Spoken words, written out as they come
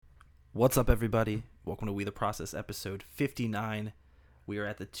What's up, everybody? Welcome to We the Process, episode 59. We are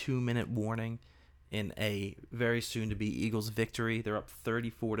at the 2-minute warning in a very soon-to-be Eagles victory. They're up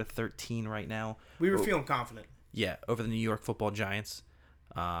 34-13 right now. We were feeling confident. Yeah, over the New York Football Giants.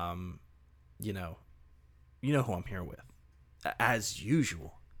 You know who I'm here with. As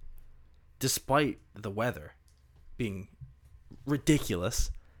usual, despite the weather being ridiculous,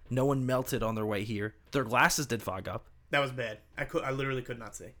 no one melted on their way here. Their glasses did fog up. That was bad. I literally could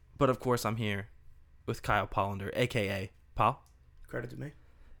not see. But of course, I'm here with Kyle Pollender, aka Paul. Credit to me.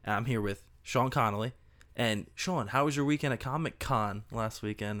 And I'm here with Sean Connolly. And Sean, how was your weekend at Comic Con last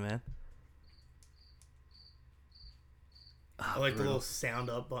weekend, man? I like the little sound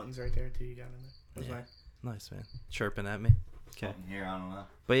up buttons right there too. You got in there. That was nice. Nice, man. Chirping at me. Okay. Here, I don't know.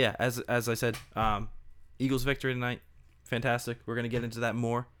 But yeah, as I said, Eagles victory tonight. Fantastic. We're gonna get into that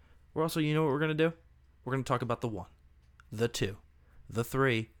more. We're also, you know what we're gonna do? We're gonna talk about the 1, the 2, the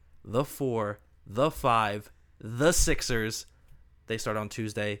 3, the 4, the 5, the Sixers. They start on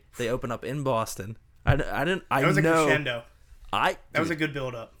Tuesday. They open up in Boston. That was a crescendo. That was a good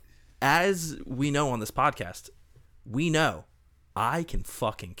build up. As we know on this podcast, we know I can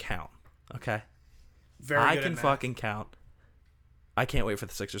fucking count. Okay? Very good. I can fucking count. I can't wait for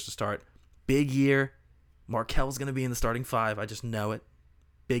the Sixers to start. Big year. Markel's going to be in the starting 5. I just know it.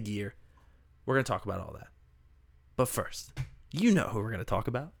 Big year. We're going to talk about all that. But first, you know who we're going to talk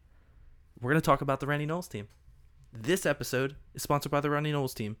about. We're going to talk about the Randy Knowles team. This episode is sponsored by the Randy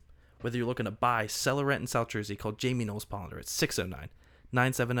Knowles team. Whether you're looking to buy, sell, or rent in South Jersey, call Jamie Knowles Pollender at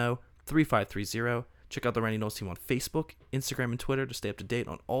 609-970-3530. Check out the Randy Knowles team on Facebook, Instagram, and Twitter to stay up to date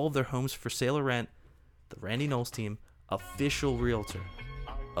on all of their homes for sale or rent. The Randy Knowles team, official realtor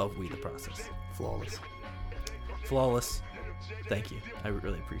of We the Process. Flawless. Thank you. I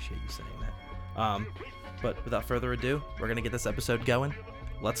really appreciate you saying that. But without further ado, we're going to get this episode going.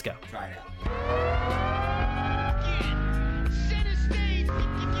 Let's go. Try it out.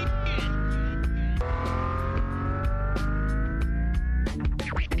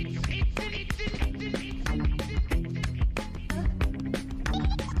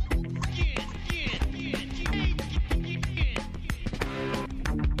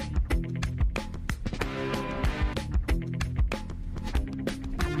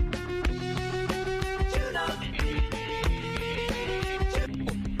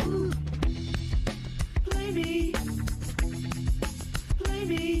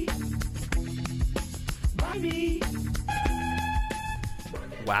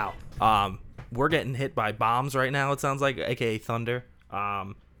 Wow. We're getting hit by bombs right now, it sounds like, aka thunder.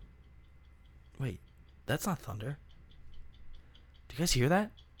 Wait, that's not thunder. Do you guys hear that?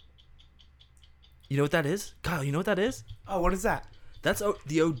 You know what that is? Kyle, you know what that is? Oh, what is that? That's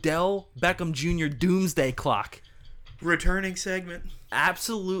the Odell Beckham Jr. Doomsday Clock. Returning segment.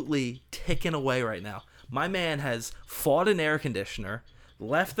 Absolutely ticking away right now. My man has fought an air conditioner,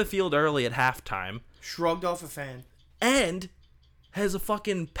 left the field early at halftime, shrugged off a fan, and has a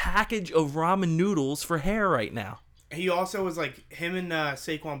fucking package of ramen noodles for hair right now. He also was like, him and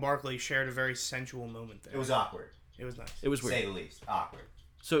Saquon Barkley shared a very sensual moment there. It was awkward. It was nice. It was weird. To say the least. Awkward.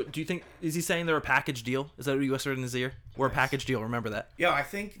 So, do you think, is he saying they're a package deal? Is that what you whispered in his ear? We're a package deal, remember that. Yeah, I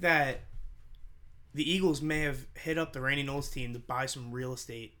think that the Eagles may have hit up the Randy Knowles team to buy some real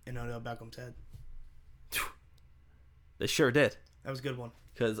estate in Odell Beckham's head. They sure did. That was a good one.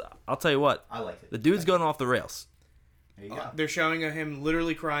 Because, I'll tell you what. I liked it. The dude's going off the rails. There you go. They're showing him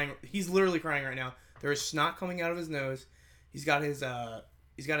literally crying. He's literally crying right now. There is snot coming out of his nose. He's got his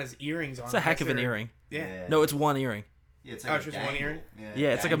earrings on. It's a heck of an earring. Yeah. No, it's one earring. Yeah, it's like it's just one earring?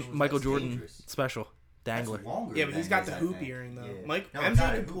 Yeah, it's like a Michael Jordan dangerous. special dangler. That's longer Yeah, but he's than got his, the I hoop think. earring though. Yeah. Mike No, MJ it's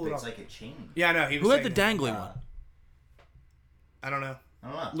not a can hoop, pull it it's off. like a chain. Yeah, I know. He was Who had the saying dangly one? I don't know.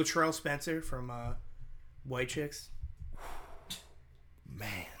 Latrell Spencer from White Chicks.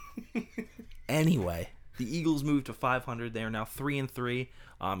 Man. Anyway, the Eagles moved to 500. They are now 3-3.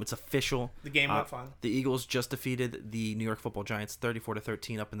 It's official. The game went fine. The Eagles just defeated the New York Football Giants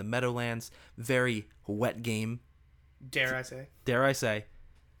 34-13 up in the Meadowlands. Very wet game. Dare I say? Dare I say.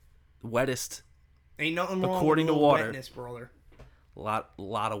 Wettest. Ain't nothing wrong According with to a little water. wetness, brother. Lot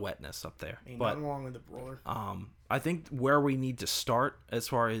of wetness up there. Ain't but nothing wrong with it, brother. I think where we need to start as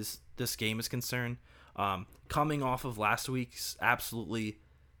far as this game is concerned, coming off of last week's absolutely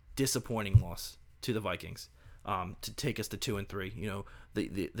disappointing loss to the Vikings, to take us to 2-3. You know,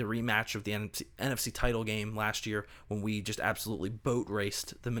 the rematch of the NFC title game last year when we just absolutely boat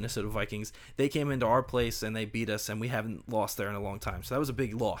raced the Minnesota Vikings. They came into our place and they beat us, and we haven't lost there in a long time. So that was a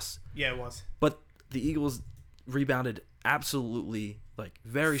big loss. Yeah, it was. But the Eagles rebounded absolutely, like,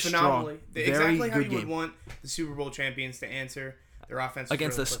 very phenomenally. strong. Exactly very how good you game. would want the Super Bowl champions to answer Their offense was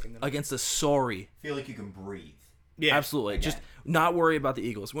against really this clicking them. against a sorry. Feel like you can breathe. Yeah, Absolutely. Again. Just not worry about the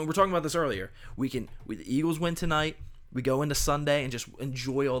Eagles. When we were talking about this earlier, the Eagles win tonight. We go into Sunday and just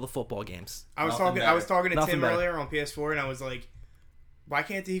enjoy all the football games. I was Nothing talking to Nothing Tim better. earlier on PS4, and I was like, why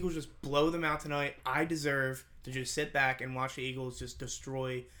can't the Eagles just blow them out tonight? I deserve to just sit back and watch the Eagles just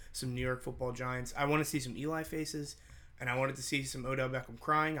destroy some New York football giants. I want to see some Eli faces, and I wanted to see some Odell Beckham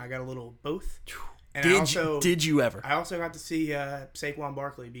crying. I got a little of both. And Did you ever? I also got to see Saquon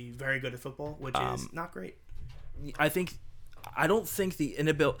Barkley be very good at football, which is not great. I don't think the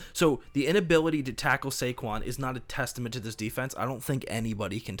inability to tackle Saquon is not a testament to this defense. I don't think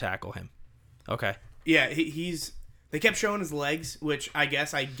anybody can tackle him. Okay. Yeah, he's. They kept showing his legs, which I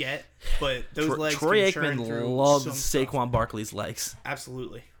guess I get, but those legs. Troy can churn Aikman through loves some stuff. Saquon Barkley's legs.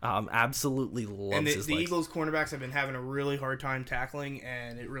 Absolutely. Absolutely loves And his the legs. Eagles cornerbacks have been having a really hard time tackling,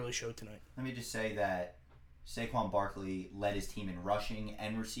 and it really showed tonight. Let me just say that Saquon Barkley led his team in rushing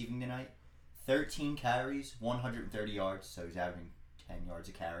and receiving tonight. 13 carries, 130 yards, so he's averaging 10 yards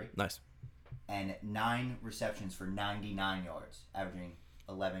a carry. Nice. And 9 receptions for 99 yards, averaging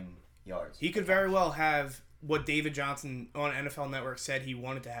 11 yards. He could very well have what David Johnson on NFL Network said he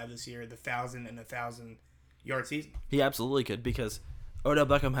wanted to have this year, the 1,000 yard season. He absolutely could because Odell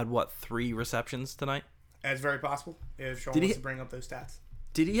Beckham had 3 receptions tonight? That's very possible if Sean Did he- wants to bring up those stats.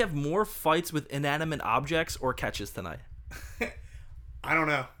 Did he have more fights with inanimate objects or catches tonight? I don't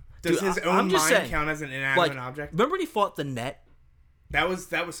know. Does Dude, his I'm own just mind saying, count as an inanimate object? Remember when he fought the net? That was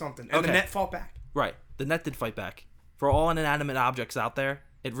something. And the Okay. net fought back. Right. The net did fight back. For all inanimate objects out there,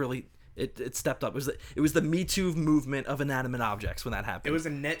 it really it stepped up. It was the Me Too movement of inanimate objects when that happened. It was a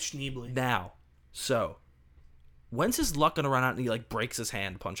net Schneebly. Now, so when's his luck gonna run out and he breaks his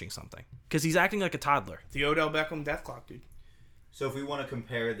hand punching something? Because he's acting like a toddler. The Odell Beckham death clock, dude. So if we want to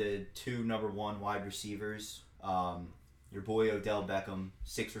compare the 2 number 1 wide receivers, your boy Odell Beckham,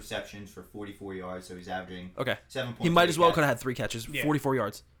 6 receptions for 44 yards, so he's averaging Okay. 7.3 He might as well catches. could have had 3 catches, Yeah. 44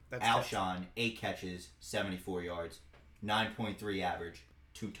 yards. That's Alshon, 8 catches, 74 yards, 9.3 average,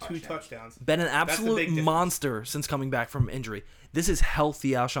 2 touchdowns. 2 touchdowns. Been an the absolute big difference. monster since coming back from injury. This is healthy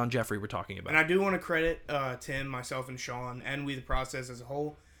Alshon Jeffrey we're talking about. And I do want to credit Tim, myself, and Sean, and we the process as a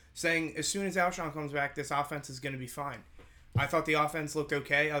whole, saying as soon as Alshon comes back, this offense is going to be fine. I thought the offense looked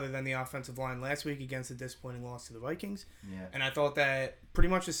okay, other than the offensive line last week against a disappointing loss to the Vikings. Yeah. And I thought that pretty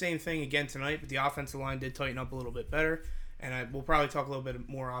much the same thing again tonight, but the offensive line did tighten up a little bit better. And we'll probably talk a little bit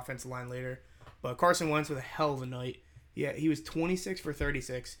more offensive line later. But Carson Wentz with a hell of a night. Yeah, he was 26 for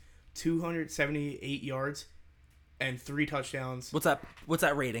 36, 278 yards, and 3 touchdowns. What's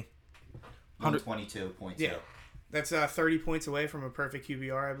that rating? 122.2. Yeah. That's 30 points away from a perfect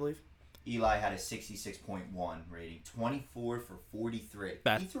QBR, I believe. Eli had a 66.1 rating, 24 for 43.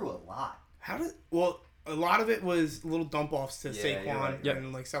 Bad. He threw a lot. Well, a lot of it was little dump offs to Yeah, Saquon you're right. Yep.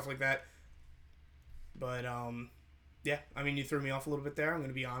 and stuff like that. But yeah, I mean, you threw me off a little bit there. I'm going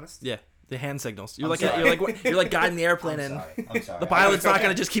to be honest. Yeah, the hand signals. You're I'm like sorry. you're like guiding the airplane I'm and sorry. I'm sorry. the pilot's It's not okay.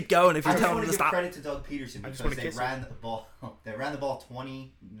 going to just keep going if you I just tell him want to to give stop. credit to Doug Peterson I just because wanna they kiss ran the ball. They ran the ball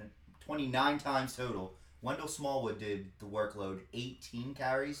 29 times total. Wendell Smallwood did the workload, 18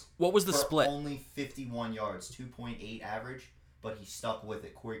 carries. What was the for split? Only 51 yards, 2.8 average, but he stuck with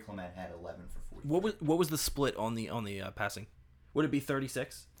it. Corey Clement had 11 for 40. What was the split on the passing? Would it be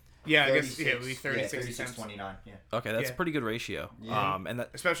 36? Yeah, I guess it would be 36 36 attempts. 29. Yeah. Okay, that's Yeah. a pretty good ratio. Yeah. And that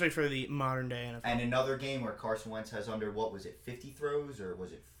Especially for the modern day NFL. And another game where Carson Wentz has under, what was it, 50 throws or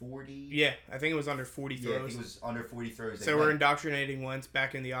was it 40? Yeah, I think it was under 40 Yeah, I throws. think it was under 40 throws. They So we're went- indoctrinating Wentz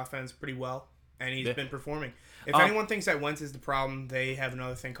back in the offense pretty well, and he's Yeah. been performing. If anyone thinks that Wentz is the problem, they have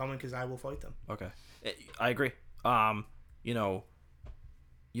another thing coming because I will fight them. Okay, I agree.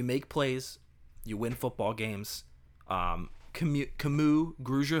 You make plays, you win football games. Camus,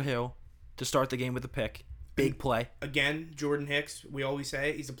 Grugier Hill to start the game with a pick, big play. Again, Jordan Hicks, we always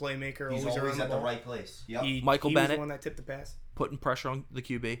say he's a playmaker, He's always around always the at the ball. right place. Yep. Michael he was Bennett. the one that tipped the pass. Putting pressure on the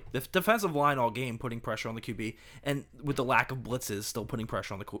QB. The defensive line all game putting pressure on the QB, and with the lack of blitzes, still putting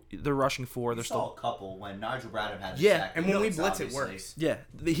pressure on they're rushing 4. They're saw still a couple when Nigel Bradham had the Yeah, sack. and You when know we it's blitz, it obviously- works. yeah.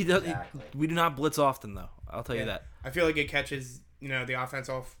 He does. Exactly. We do not blitz often though. I'll tell you that. I feel like it catches the offense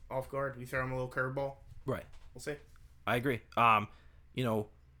off guard. We throw him a little curveball. Right. We'll see. I agree.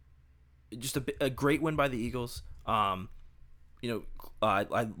 Just a great win by the Eagles. I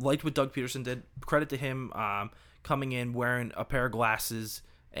liked what Doug Peterson did. Credit to him coming in wearing a pair of glasses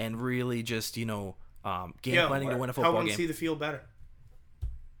and really just game planning to win a football help him game. see the field better.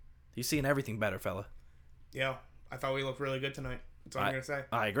 He's seeing everything better, fella. Yeah, I thought we looked really good tonight. That's all I'm gonna say.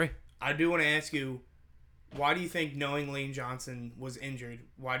 I agree. I do want to ask you, why do you think, knowing Lane Johnson was injured,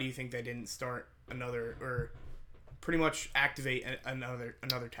 why do you think they didn't start another or pretty much activate another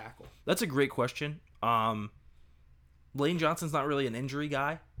tackle? That's a great question. Lane Johnson's not really an injury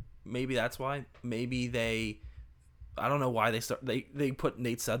guy. Maybe that's why. Maybe I don't know why they put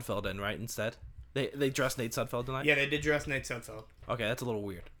Nate Sudfeld in, right, instead. They dressed Nate Sudfeld tonight? Yeah, they did dress Nate Sudfeld. Okay, that's a little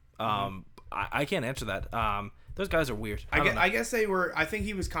weird. I can't answer that. Those guys are weird. I guess they were. I think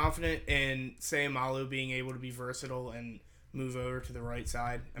he was confident in Sayamalu being able to be versatile and move over to the right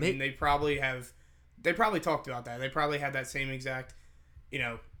side. I mean, they probably talked about that. They probably had that same exact,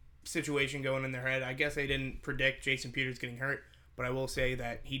 situation going in their head. I guess they didn't predict Jason Peters getting hurt, but I will say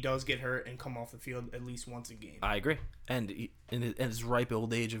that he does get hurt and come off the field at least once a game. I agree. And in his ripe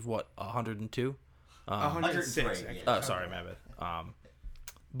old age of what, 102? 106. Oh, sorry, my bad.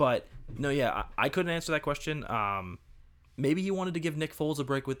 But no, yeah, I couldn't answer that question. Maybe he wanted to give Nick Foles a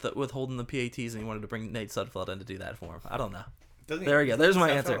break with holding the PATs, and he wanted to bring Nate Sudfeld in to do that for him. I don't know. There we go. There's my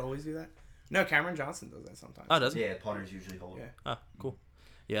answer. Always do that? No, Cameron Johnson does that sometimes. Oh, does he? Yeah, punters usually hold. Yeah. Oh, cool.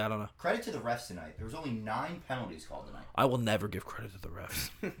 Yeah, I don't know. Credit to the refs tonight. There was only 9 penalties called tonight. I will never give credit to the refs,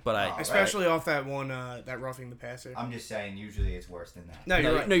 but especially off that one, that roughing the passer. I'm just saying, usually it's worse than that. No,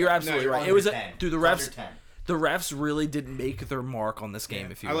 you're right. No, you're absolutely right. It was the refs. 10. The refs really didn't make their mark on this game.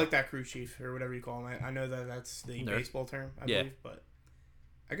 Yeah, if you, I like that crew chief or whatever you call him. I know that's the baseball term, I believe, but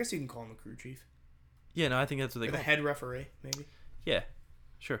I guess you can call him a crew chief. Yeah, no, I think that's what they or call the head referee, maybe. Yeah,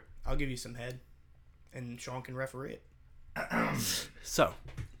 sure. I'll give you some head, and Sean can referee it. So,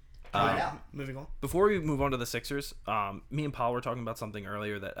 moving on. Before we move on to the Sixers, me and Paul were talking about something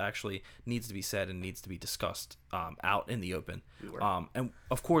earlier that actually needs to be said and needs to be discussed out in the open. And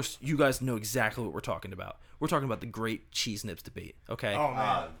of course, you guys know exactly what we're talking about. We're talking about the great cheese nips debate. Okay. Oh man.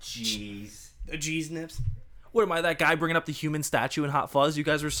 Oh jeez. The cheese nips. What am I, that guy bringing up the human statue in Hot Fuzz? You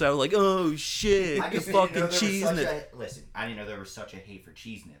guys were so like, oh shit, the fucking cheese nips. Listen, I didn't know there was such a hate for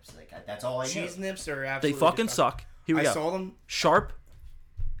cheese nips. Like that's all I know. Cheese nips are They absolutely fucking disgusting. suck. Here we go. I saw them. Sharp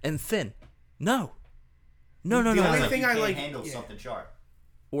and thin. No. The only Like thing you I can't like handle something sharp.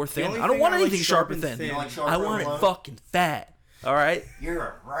 Or thin. only I don't thing want I like anything sharp and thin. You don't like sharp I or want it alone? fucking fat. All right? You're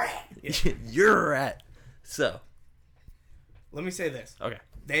a rat. You're a rat. So. Let me say this. Okay.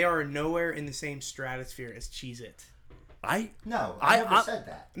 They are nowhere in the same stratosphere as Cheez-It. No, I never said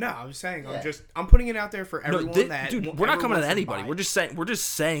that. No, I'm saying Yeah. I'm putting it out there for everyone dude, we're not coming at anybody. We're just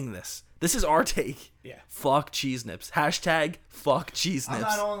saying this. This is our take. Yeah. Fuck cheese nips. Hashtag fuck cheese nips.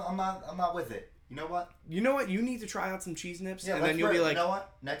 I'm not with it. You know what? You know what? You need to try out some cheese nips, Yeah, and then you'll be like, you know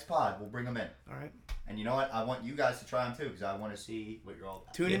what? Next pod, we'll bring them in. all right, And you know what? I want you guys to try them too, because I want to see what you're all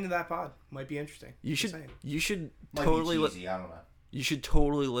about. tune into that pod. Might be interesting. You Just should saying. Might totally be cheesy, I don't know. you should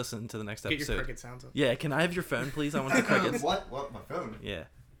totally listen to the next Get episode. your cricket sounds up. Yeah, can I have your phone, please? I want the crickets. What? My phone? Yeah.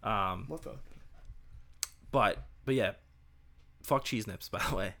 What the? But yeah, fuck cheese nips. By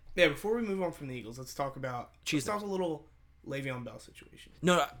the way. Yeah. Before we move on from the Eagles, let's talk about Cheese a little Le'Veon Bell situation.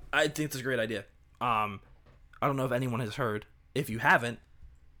 No, I think it's a great idea. I don't know if anyone has heard. If you haven't,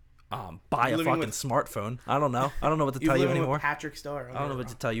 buy a fucking smartphone. I don't know. I don't know what to tell you anymore. Patrick Starr. I don't know what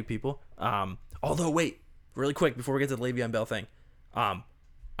to tell you people. Although, wait, really quick before we get to the Le'Veon Bell thing, I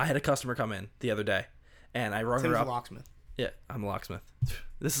had a customer come in the other day, and I rung her up. A locksmith. Yeah, I'm a locksmith.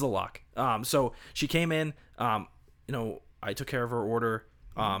 This is a lock. So she came in. I took care of her order.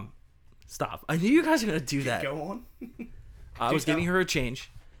 Stop. I knew you guys were gonna do that. Go on. I was giving her a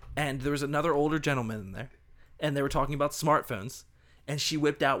change, and there was another older gentleman in there, and they were talking about smartphones, and she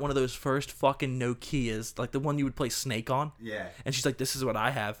whipped out one of those first fucking Nokias, like the one you would play Snake on. Yeah. And she's like, "This is what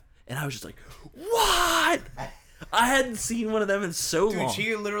I have," and I was just like, "What?" I hadn't seen one of them in so long. Dude, she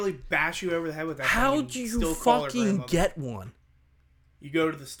could literally bash you over the head with that. How do you fucking get one? You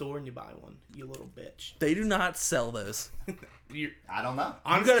go to the store and you buy one, you little bitch. They do not sell those. I don't know.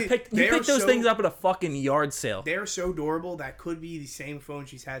 Honestly, You pick those things up at a fucking yard sale. They're so durable that could be the same phone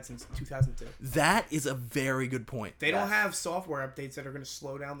she's had since 2002. That is a very good point. They don't have software updates that are going to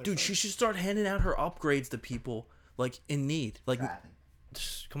slow down their Dude, phone. she should start handing out her upgrades to people like in need. Like,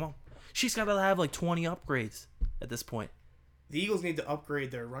 come on. She's got to have like 20 upgrades at this point. The Eagles need to upgrade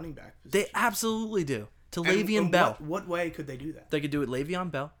their running back They position. absolutely do. To And Le'Veon Bell. What way could they do that? They could do it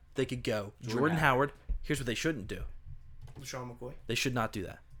Le'Veon Bell. They could go Jordan Howard. Here's what they shouldn't do. LaShawn McCoy. They should not do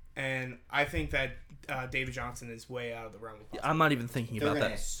that. And I think that David Johnson is way out of the realm of possibility. I'm not even thinking They're about gonna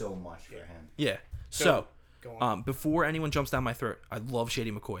that. ask so much for him. Yeah. So, go on. before anyone jumps down my throat, I love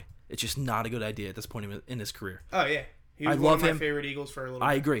Shady McCoy. It's just not a good idea at this point in his career. Oh, yeah. He was one of my favorite Eagles for a little bit.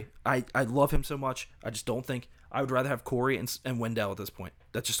 I agree. I love him so much. I just don't think I would rather have Corey and Wendell at this point.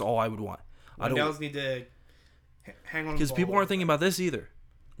 That's just all I would want. Wendell's need to hang on. Because people aren't thinking about this either.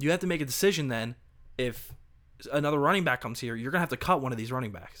 You have to make a decision then. If another running back comes here, you're gonna have to cut one of these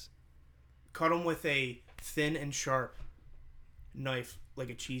running backs. Cut him with a thin and sharp knife like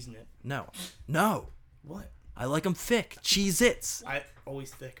a cheese nip. No. What? I like them thick. Cheez-Its. I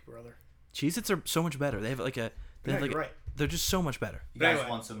always thick, brother. Cheez-Its are so much better. They have like a. They have Yeah, like you're right. They're just so much better. You guys anyway.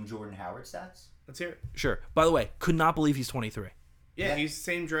 want some Jordan Howard stats? Let's hear it. Sure. By the way, could not believe he's 23. Yeah, he's the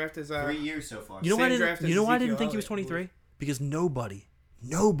same draft as 3 years so far. You know why I Same didn't? draft as You know why I Ezekiel didn't think he was Elliott, I 23? believe. Because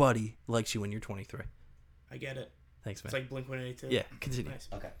nobody likes you when you're 23. I get it. Thanks, man. It's like Blink-182. Yeah. Continue. Nice.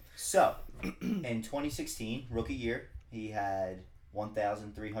 Okay. So, in 2016, rookie year, he had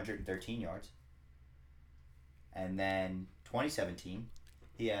 1,313 yards. And then 2017,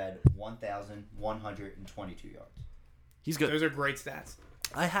 he had 1,122 yards. He's good. Those are great stats.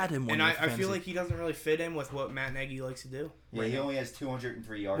 I had him one And year for I feel fantasy. like he doesn't really fit in with what Matt Nagy likes to do. Yeah, he only has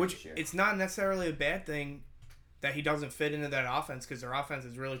 203 yards Which this year. it's not necessarily a bad thing that he doesn't fit into that offense because their offense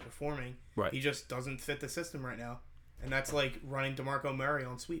is really performing. Right. He just doesn't fit the system right now. And that's like running DeMarco Murray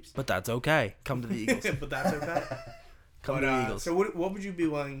on sweeps. But that's okay. Come to the Eagles. But that's okay. Come But, to the Eagles. So what would you be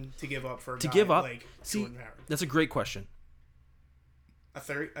willing to give up for a To guy give up? like See, Jordan Howard? that's a great question. A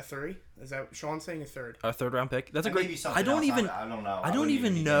third? Is that Sean's saying a third? A third round pick. That's a Maybe great. something I don't else. even. I don't know. I don't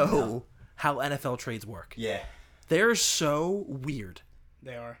even begin know how NFL trades work. Yeah. They're so weird.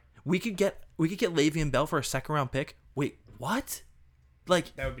 They are. We could get Le'Veon Bell for a second round pick. Wait, what?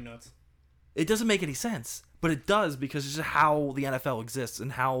 Like, That would be nuts. it doesn't make any sense, but it does because it's just how the NFL exists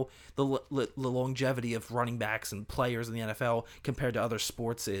and how the longevity of running backs and players in the NFL compared to other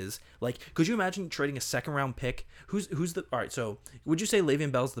sports is. Like, could you imagine trading a second round pick? Who's the all right? So, would you say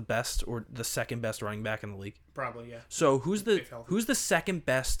Le'Veon Bell's the best or the second best running back in the league? Probably, yeah. So, who's If healthy. the second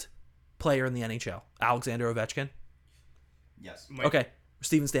best player in the NHL? Alexander Ovechkin. Yes. Mike, Okay,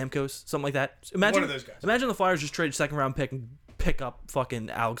 Steven Stamkos, something like that. Imagine One of those guys. Imagine the Flyers just trade second round pick and pick up fucking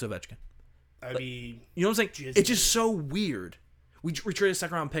Alex Ovechkin. That'd be... You know what I'm saying? Jizzy. It's just so weird. We traded a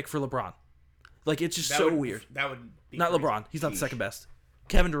second round pick for LeBron. Like, it's just that so would- weird. That would be Not crazy. LeBron. He's not the Sheesh. second best.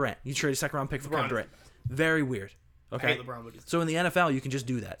 Kevin Durant. You traded a second round pick for LeBron Kevin is Durant. the best. Very weird. Okay. I hate LeBron, but he's... So in the NFL, you can just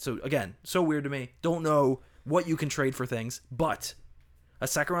do that. So again, so weird to me. Don't know what you can trade for things, but a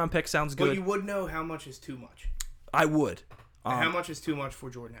second round pick sounds But good. you would know how much is too much. I would. And how much is too much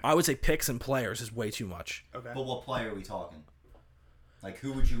for Jordan Howard? I would say picks and players is way too much. Okay. But what player are we talking? Like,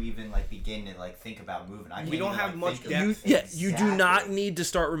 who would you even begin to think about moving? I can't We don't even, have much think of- depth. You do not need to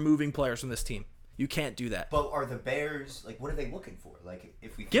start removing players from this team. You can't do that. But are the Bears what are they looking for? Like,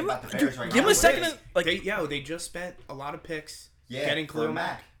 if we think Give him- about the dude, Bears right give now, him a what second is- and- like- they just spent a lot of picks Yeah, getting for Khalil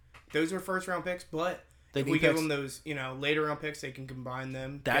Mack. Mack. Those were first round picks, but They if need we give picks. them those, later round picks, they can combine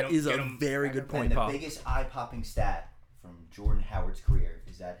them. That is a get 'em very back good up. point, And the Paul. biggest eye-popping stat from Jordan Howard's career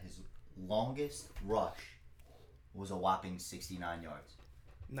is that his longest rush was a whopping 69 yards.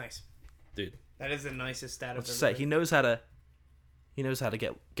 Nice. Dude, That is the nicest stat let's I've just say ever he knows how to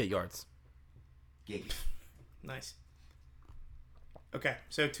get yards. Giggy. Nice. Okay,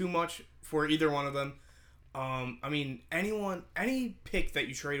 so too much for either one of them. I mean, any pick that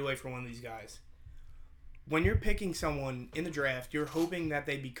you trade away for one of these guys, when you're picking someone in the draft, you're hoping that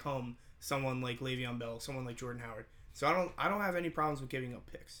they become someone like Le'Veon Bell, someone like Jordan Howard. So I don't have any problems with giving up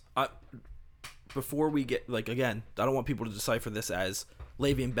picks. Before we get again, I don't want people to decipher this as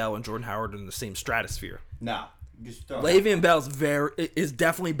Le'Veon Bell and Jordan Howard are in the same stratosphere. No, just throw it Le'Veon Bell's is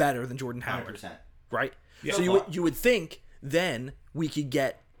definitely better than Jordan out. Howard, 100%. right? Yeah. So So you would think then we could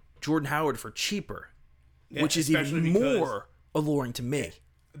get Jordan Howard for cheaper, Yeah, which is especially even because more alluring to me.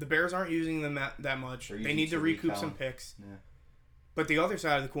 The Bears aren't using them that much. They're They using need to Tariq recoup Cohen. some picks. Yeah. But the other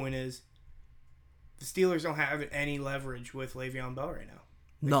side of the coin is the Steelers don't have any leverage with Le'Veon Bell right now.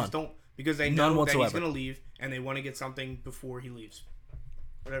 They None. just don't, because they None know that he's whatsoever. going to leave and they want to get something before he leaves.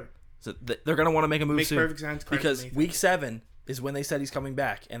 Whatever. So they're going to want to make a move Makes soon perfect sense. Credit because to Nathan. week 7 is when they said he's coming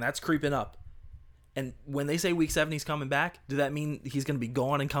back, and that's creeping up. And when they say week 7 he's coming back, does that mean he's going to be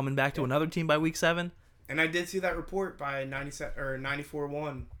gone and coming back to another team by week 7? And I did see that report by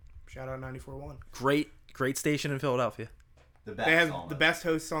 94.1. Shout out 94.1. Great station in Philadelphia. The best. They have almost. the best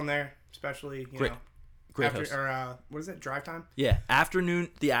hosts on there, especially you Great. know Great after host. or what is it? Drive time. Yeah,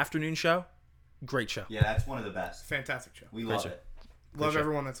 the afternoon show, great show. Yeah, that's one of the best. Fantastic show. We love show. it. Love show.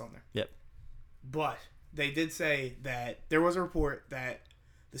 everyone that's on there. Yep. But they did say that there was a report that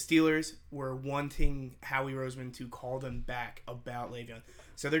the Steelers were wanting Howie Roseman to call them back about Le'Veon.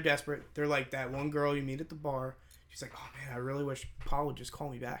 So they're desperate. They're like that one girl you meet at the bar. She's like, oh man, I really wish Paul would just call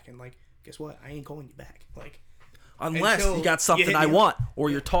me back. And like, guess what? I ain't calling you back. Like, Unless Until you got you something hit I me- want,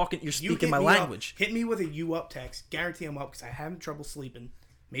 or you're you speaking hit my me up- language. hit me with a you up text. Guarantee I'm up because I have trouble sleeping.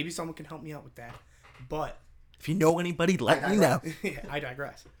 Maybe someone can help me out with that. But If you know anybody, let me know. I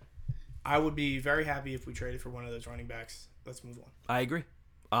digress. I would be very happy if we traded for one of those running backs. Let's move on. I agree.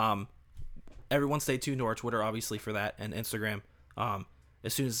 everyone stay tuned to our Twitter, obviously, for that, and Instagram.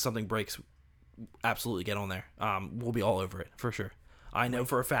 As soon as something breaks, absolutely get on there. We'll be all over it, for sure. I know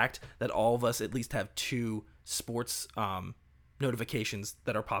for a fact that all of us at least have 2 sports notifications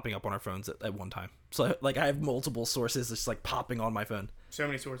that are popping up on our phones at one time. So, like, I have multiple sources just, like, popping on my phone. So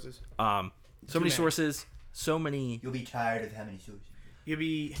many sources. So many sources, so many... You'll be tired of how many sources. You'll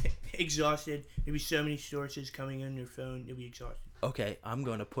be exhausted. There'll be so many sources coming on your phone. You'll be exhausted. Okay, I'm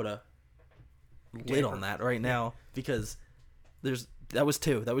going to put a lid on that right now because that was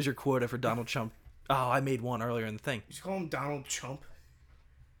 2. That was your quota for Donald Trump. Oh, I made one earlier in the thing. You just call him Donald Trump?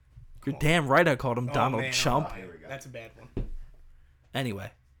 You're damn right I called him Donald man. Trump. Oh, here we go. That's a bad one.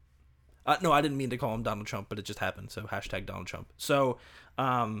 Anyway. No, I didn't mean to call him Donald Trump, but it just happened. So, hashtag Donald Trump. So,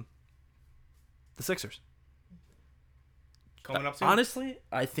 the Sixers. Coming up soon? Honestly,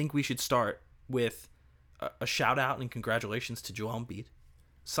 I think we should start with a shout out and congratulations to Joel Embiid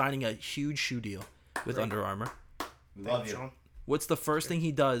signing a huge shoe deal with Under Armour. We love you. Sean. What's the first thing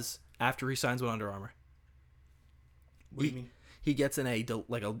he does after he signs with Under Armour? What do you mean? He gets in a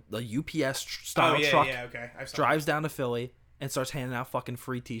UPS style truck, Yeah, okay. drives down to Philly, and starts handing out fucking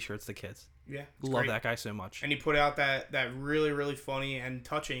free T-shirts to kids. Yeah, Love that guy so much. And he put out that really, really funny and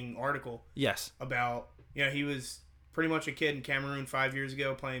touching article Yes. about, he was pretty much a kid in Cameroon 5 years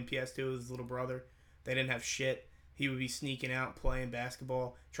ago playing PS2 with his little brother. They didn't have shit. He would be sneaking out playing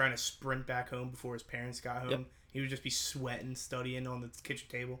basketball, trying to sprint back home before his parents got home. Yep. He would just be sweating, studying on the kitchen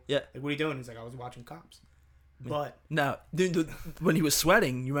table. Yeah. Like, what are you doing? He's like, I was watching Cops. But No, dude, when he was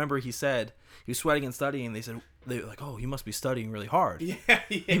sweating, you remember he said he was sweating and studying, and they were like, oh, he must be studying really hard. yeah.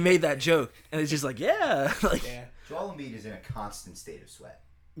 He made that joke, and it's just like, yeah. Like, Yeah. Joel Embiid is in a constant state of sweat.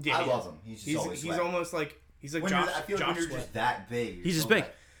 Yeah, I love him. He's just always he's sweating. almost like he's like When Josh. I feel like Josh when you're Sweat. just that big. you're He's just so big.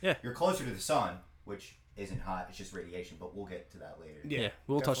 wet. Yeah. You're closer to the sun, which isn't hot. It's just radiation, but we'll get to that later. Yeah,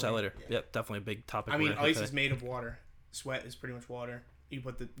 we'll touch that definitely. later. Yeah. Yep, definitely a big topic. I mean, we're gonna hit ice is today. made of water. Sweat is pretty much water. You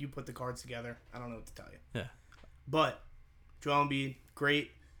put the cards together. I don't know what to tell you. Yeah. But Joel Embiid,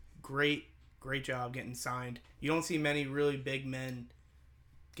 great job getting signed. You don't see many really big men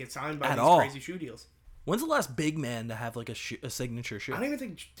get signed by At these all. crazy shoe deals. When's the last big man to have like a signature shoe? I don't even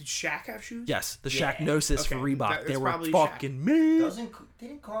think did Shaq have shoes? Yes, the Yeah. Shaqnosis for Okay, Reebok. They that's were probably fucking mean.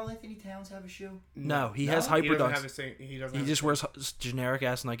 Didn't Carl Anthony Towns have a shoe? No, he No? has He hyper doesn't have dunks. he doesn't. He have just a- wears generic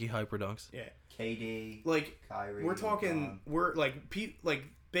ass Nike hyper dunks. Yeah. KD, Like Kyrie. we're talking. We're like like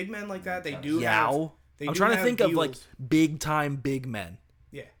big men like that. They do have. Yao. They I'm do trying to have think of like deals. big time big men.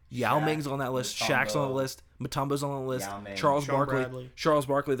 Yeah. Yao Shaq, Ming's on that list. Shaq's on the Mutombo. list. Mutombo's on the list. Yao Ming. Charles Sean Barkley. Bradley. Charles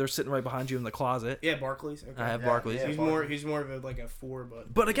Barkley. They're sitting right behind you in the closet. Yeah, Barkley's. Okay. I have Yeah, Barkley's. yeah. He's more of a like a 4,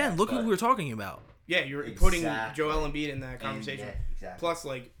 but But again, look who but- we were talking about. yeah, you're putting Exactly. Joel Embiid in that conversation. Yeah, exactly. Plus,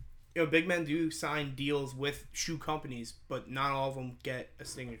 like, big men do sign deals with shoe companies, but not all of them get a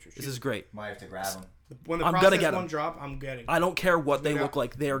signature shoe. This is great. Might have to grab them. When the I'm gonna process get 'em. one drop, I'm getting. I don't care what they We got- look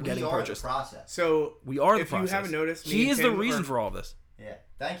like. They are getting we are purchased. the process. So We are the if process. you haven't noticed, me he and is the Tim reason are- for all of this. Yeah.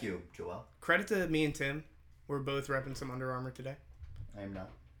 Thank you, Joel. Credit to me and Tim. We're both repping some Under Armour today. I am not.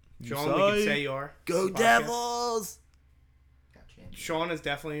 Sean, we can say, say you are. Go Podcast. Devils! Gotcha. Sean is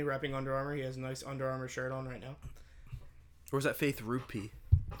definitely repping Under Armour. He has a nice Under Armour shirt on right now. Where's that Faith Rupee?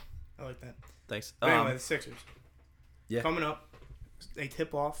 I like that. Thanks. But anyway, the Sixers. yeah. Coming up, they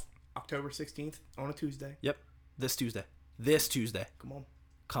tip off October 16th on a Tuesday. Yep. This Tuesday. This Tuesday. Come on.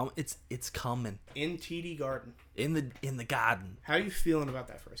 It's coming In TD Garden. in the garden, How are you feeling about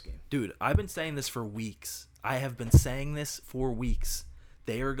that first game? dude. I've been saying this for weeks. I have been saying this for weeks.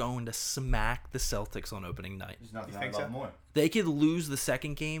 They are going to smack the Celtics on opening night. There's nothing You I think love so? more. They could lose the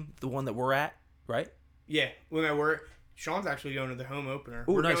second game, the one that we're at, right? Yeah, when I were Sean's actually going to the home opener.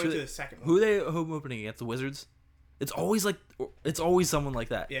 Ooh, We're nice. going Who to they- the second Who one. are they home opening against? The Wizards. It's always someone like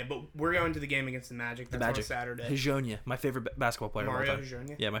that. Yeah, but we're going to the game against the Magic. The That's Magic. on Saturday. Hajonia, my favorite basketball player Mario of all time.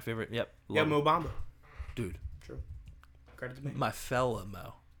 Hajonia. Yeah, my favorite. Yep. Yeah, Love him. Mo Bamba. Dude. True. Credit to me. My fella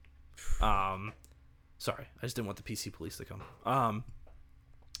Mo. Sorry, I just didn't want the PC police to come.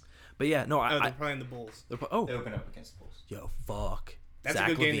 But yeah, no, they're I playing the Bulls. They open up against the Bulls. yo, fuck. That's Zach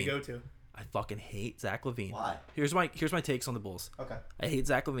a good game to LaVine. go to. I fucking hate Zach LaVine. Why? Here's my takes on the Bulls. Okay. I hate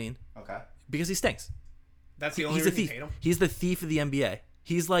Zach LaVine Okay. because he stinks. That's the only He's a reason you thief. hate him. He's the thief of the NBA.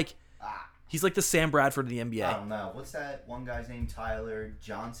 He's like the Sam Bradford of the NBA. I don't know. What's that one guy's name? Tyler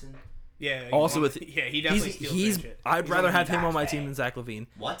Johnson? Yeah. Also with yeah, he definitely steals he's that shit. I'd He's rather only have him on my that team bad. than Zach LaVine.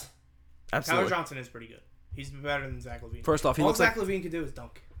 What? Absolutely. Tyler Johnson is pretty good. He's better than Zach LaVine. First off, he all looks Zach like LaVine can do is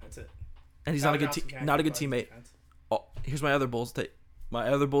dunk. That's it. and he's Tyler not a good Johnson can't not a good play teammate. defense. Oh, here's my other Bulls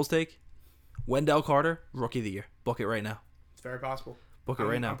take. Wendell Carter, rookie of the year. Book it right now. It's very possible. Book it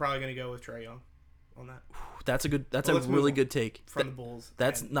right now. I'm probably gonna go with Trae Young. on that. That's a Well, let's move really on good take. From the Bulls.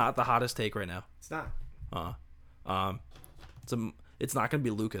 That's and not the hottest take right now. It's not. It's not going to be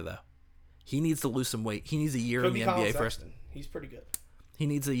Luka though. He needs to lose some weight. He needs a year Could in the be NBA Colin first. Sexton. He's pretty good. He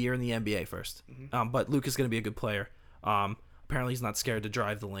needs a year in the NBA first. But Luka's going to be a good player. Apparently, he's not scared to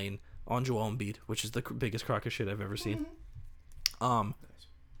drive the lane on Joel Embiid, which is the biggest crock of shit I've ever seen. Nice.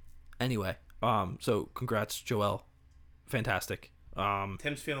 Anyway, so congrats, Joel. Fantastic.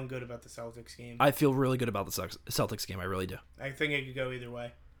 Tim's feeling good about the Celtics game. I feel really good about the Celtics game. I really do. I think it could go either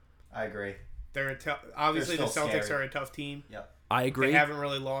way. I agree. They're obviously the still Celtics scary. are a tough team. Yep. I agree. They haven't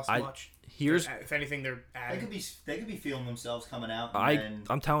really lost much. Here's If anything, they're They adding. could be feeling themselves coming out. And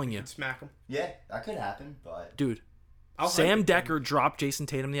I'm telling you, Smack them. yeah, that could happen. But dude. I'll Sam hype it. Decker dropped Jason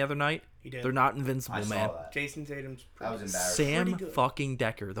Tatum the other night. He did. They're not invincible, I man. saw that. Jason Tatum's I was embarrassed. Sam Pretty good. fucking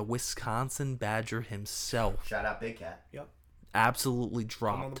Decker, the Wisconsin Badger himself, Shout out Big Cat. Yep. absolutely on the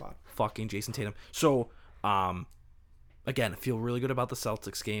dropped pod. fucking Jason Tatum. So, again, I feel really good about the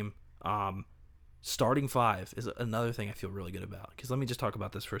Celtics game. Starting five is another thing I feel really good about. Because let me just talk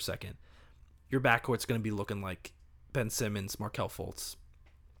about this for a second. Your backcourt's going to be looking like Ben Simmons, Markelle Fultz.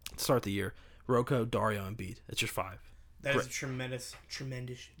 Start the year. Rocco, Dario, Embiid. It's your five. That is a tremendous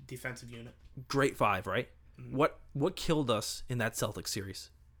defensive unit. Great five, right? Mm-hmm. What killed us in that Celtics series?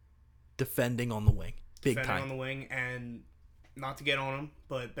 Defending on the wing. Big Defending time. on the wing, and not to get on him,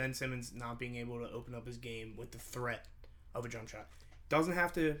 but Ben Simmons not being able to open up his game with the threat of a jump shot. Doesn't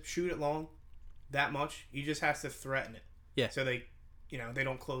have to shoot it long that much. He just has to threaten it. Yeah. So they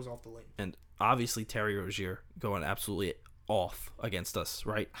don't close off the lane. And obviously Terry Rozier going absolutely off against us,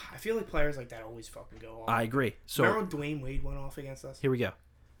 right? I feel like players like that always fucking go off. I agree. So Remember when Dwayne Wade went off against us? here we go.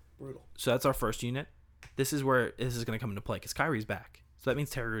 Brutal. So that's our first unit. This is where this is going to come into play because Kyrie's back. So that means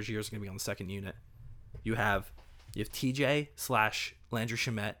Terry Rozier is going to be on the second unit. You have TJ / Landry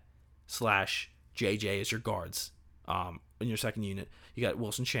Shamet / JJ as your guards in your second unit. You got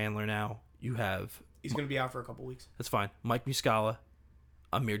Wilson Chandler now. You have He's going to be out for a couple weeks. that's fine. Mike Muscala,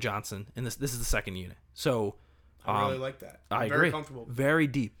 Amir Johnson, and this is the second unit. So I really like that. I Very agree. comfortable. Very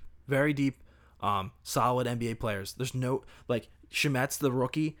deep. Solid NBA players. There's no like Shamet's the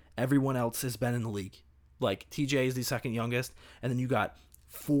rookie. Everyone else has been in the league. Like TJ is the second youngest, and then you got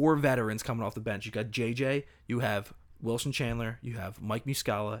 4 veterans coming off the bench. You got JJ, you have Wilson Chandler, you have Mike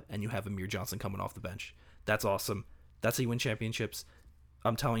Muscala, and you have Amir Johnson coming off the bench. That's awesome. That's how you win championships.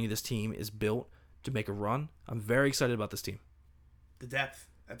 I'm telling you, this team is built to make a run. I'm very excited about this team. The depth.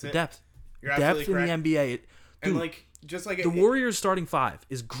 That's it. Depth. You're Depth absolutely in correct. the NBA. And Dude, like just like the Warriors starting five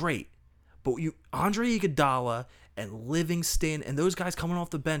is great, but Andre Iguodala and Livingston and those guys coming off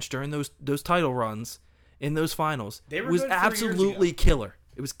the bench during those title runs in those finals They were was good 4 years absolutely ago. killer.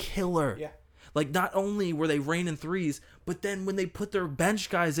 It was killer. Yeah. Like not only were they raining threes, but then when they put their bench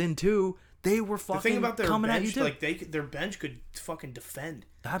guys in too, they were The fucking thing about their coming at you bench, too. like their bench could fucking defend.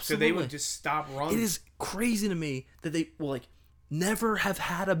 Absolutely. So they would just stop running. It is crazy to me that they will like never have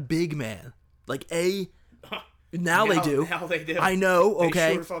had a big man. Like now they do. Now they do. I know, okay.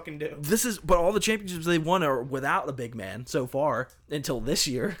 They sure fucking do. But all the championships they won are without a big man so far until this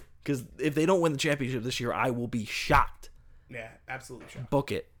year. Because if they don't win the championship this year, I will be shocked. Yeah, absolutely sure.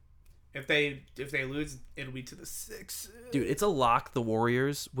 Book it, If they lose, it'll be to the 6. dude. It's a lock. The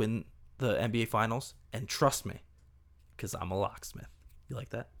Warriors win the NBA Finals, and trust me, because I'm a locksmith. You like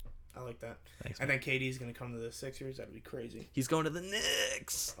that? I like that. Thanks, And then KD's gonna come to the Sixers. That'd be crazy. He's going to the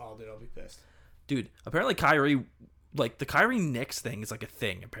Knicks, Oh, dude, I'll be pissed. dude. Apparently, Kyrie, like the Kyrie Knicks thing is like a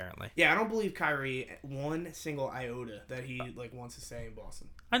thing. Apparently, Yeah, I don't believe Kyrie one single iota that he like wants to say in Boston.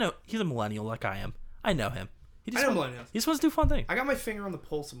 I know he's a millennial like I am. I know him. He I know millennials. He's supposed to do fun things. I got my finger on the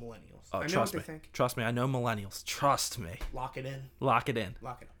pulse of millennials. Oh, I know trust what me. they think. Trust me. I know millennials. Trust me. Lock it in. Lock it in.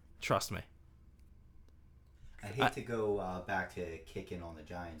 Lock it up. Trust me. I hate to go back to kicking on the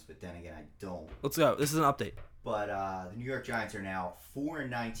Giants, but then again, I don't. Let's go. This is an update. But the New York Giants are now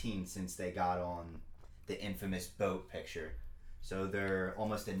 4-19 since they got on the infamous boat picture. So they're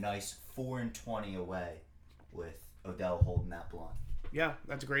almost a nice 4-20 away with Odell holding that blunt. Yeah,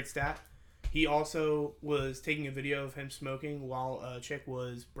 that's a great stat. He also was taking a video of him smoking while a chick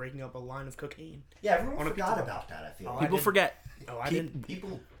was breaking up a line of cocaine. Yeah, everyone On a forgot pizza about that, I feel Oh, like. I People didn't. forget. Oh, I Pe- didn't.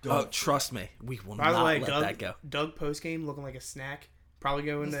 People Oh, don't. trust me. We will By the not way, let Doug, that go. Doug postgame looking like a snack. Probably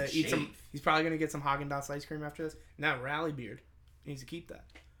going Needs to to eat some. shave. He's probably going to get some Haagen-Dazs ice cream after this. Now Rally Beard needs to keep that.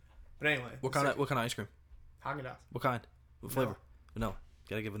 But anyway, What kind of ice cream? Haagen-Dazs? What kind? What flavor? Vanilla.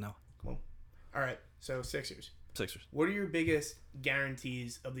 Gotta give vanilla. Come on. All right. So Sixers. Sixers. What are your biggest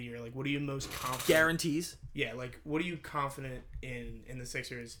guarantees of the year? Like, what are you most confident? Guarantees. Yeah. Like, what are you confident in the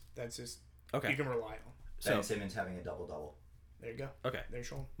Sixers? That's just Okay. you can rely on. Ben So Simmons having a double-double. There you go. Okay. There's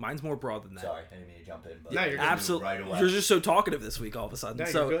Sean. Mine's more broad than that. Sorry, I didn't mean to jump in. But No, you're good. Absolutely. Right away. You're just so talkative this week all of a sudden. No,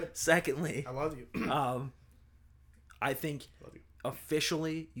 so, you're good. secondly, I love you. I think Love you.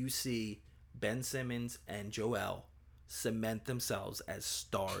 officially you see Ben Simmons and Joel cement themselves as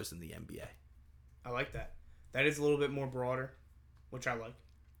stars in the NBA. I like that. That is a little bit more broader, which I like.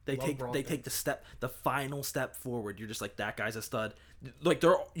 They Love broad take things. the final step forward. You're just like, that guy's a stud. Like,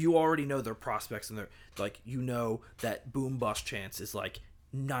 you already know their prospects, and they're like, you know that boom bust chance is like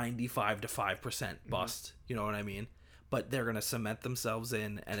 95 to 5% bust. You know what I mean? But they're gonna cement themselves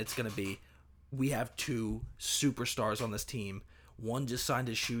in, and it's gonna be, we have two superstars on this team. One just signed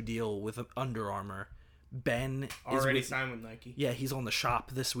his shoe deal with Under Armour. Ben Already signed with Nike. Yeah, he's on the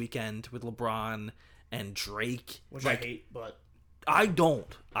shop this weekend with LeBron and Drake. Which like, I hate, but I don't.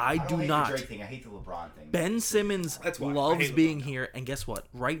 I don't do hate not. the Drake thing. I hate the LeBron thing. Ben Simmons That's why I loves hate being LeBron. here, and guess what?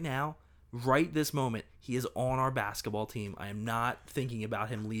 Right now, right this moment, he is on our basketball team. I am not thinking about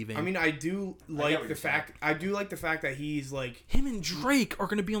him leaving. I mean, I do get like what the you're fact. I do like the fact that he's like, him and Drake are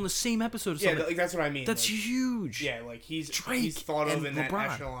going to be on the same episode. Of yeah, something. like that's what I mean. That's like, huge. yeah, like he's Drake thought of and in that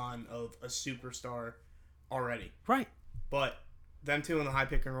LeBron. echelon of a superstar already. Right. But them two in the high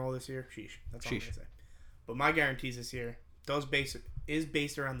pick and roll this year, sheesh. That's all I'm Sheesh. gonna say. But my guarantees this year is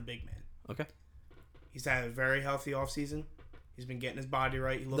based around the big man. Okay. He's had a very healthy offseason. He's been getting his body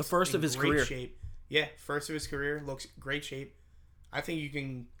right. He looks first in of his great career. shape. Yeah, first of his career, looks great shape. I think you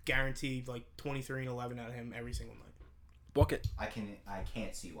can guarantee like 23 and 11 out of him every single night. Book it. I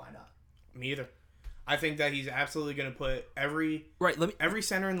can't see why not. Me either. I think that he's absolutely going to put every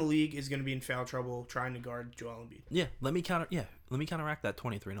center in the league is going to be in foul trouble trying to guard Joel Embiid. Let me counteract that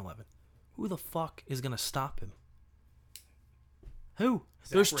 23 and 11. Who the fuck is going to stop him? Who?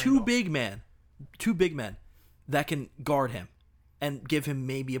 There's Randolph. two big men that can guard him and give him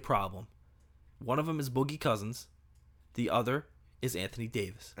maybe a problem. One of them is Boogie Cousins. The other is Anthony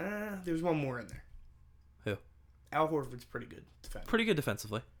Davis. There's one more in there. Who? Al Horford's pretty good defender. Pretty good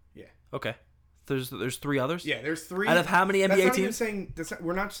defensively. Yeah. Okay. There's three others? Yeah, there's three. Out of how many That's NBA not even teams? saying,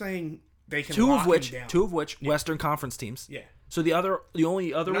 we're not saying they can Two lock of which him down. Western Conference teams. Yeah. So the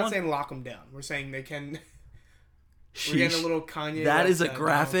only other We're not one, saying lock them down. We're saying they can. Sheesh. We're getting a little Kanye. That is a Donald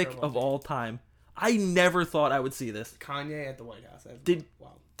graphic Trump of update. all time. I never thought I would see this. Kanye at the White House. That's Did-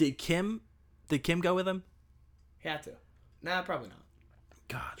 wow. Did Kim go with him? He had to. Nah, probably not.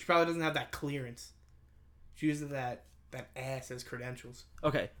 God. She probably doesn't have that clearance. She uses that ass as credentials.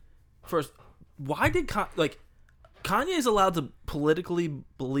 Okay. First, why did Kanye is allowed to politically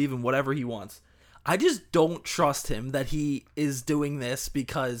believe in whatever he wants. I just don't trust him that he is doing this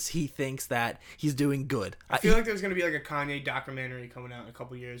because he thinks that he's doing good. I feel like there's gonna be like a Kanye documentary coming out in a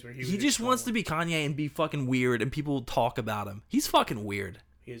couple years where he just wants to be Kanye and be fucking weird, and people will talk about him. He's fucking weird.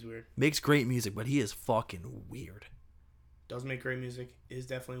 He is weird. Makes great music, but he is fucking weird. Does make great music. Is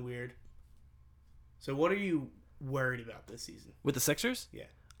definitely weird. So what are you worried about this season? With the Sixers, Yeah.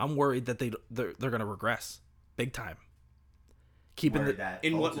 I'm worried that they're gonna regress big time. Keeping Worried the that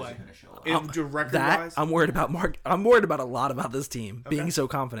in what Fultz way? isn't gonna show up. Record that wise? I'm worried about Mark. I'm worried about a lot about this team Okay. being so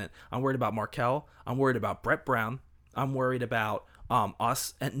confident. I'm worried about Markelle. I'm worried about Brett Brown. I'm worried about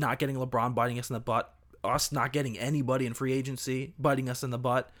us and not getting LeBron biting us in the butt. Us not getting anybody in free agency biting us in the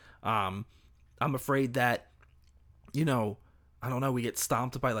butt. I'm afraid that, I don't know, we get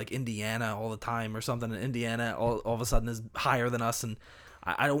stomped by like Indiana all the time or something, and Indiana all of a sudden is higher than us, and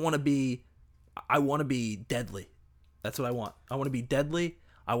I don't want to be. I want to be deadly. That's what I want. I want to be deadly.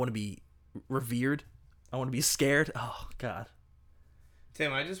 I want to be revered. I want to be scared. Oh God.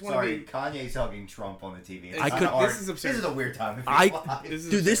 Tim, I just want Sorry, to be. Kanye's hugging Trump on the TV. I kinda could- hard. this is absurd. This is a weird time. to be I alive. This is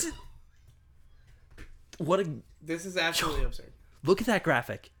dude, this absurd. is what a This is absolutely absurd. look at that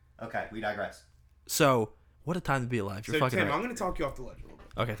graphic. Okay, we digress. So what a time to be alive. You're So fucking Tim, right. I'm going to talk you off the ledge a little bit.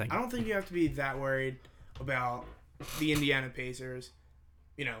 Okay, thank I you. don't think you have to be that worried about the Indiana Pacers.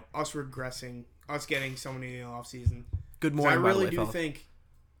 Us regressing, us getting someone in the offseason. Good 'Cause morning. I by the really way, do fellas. think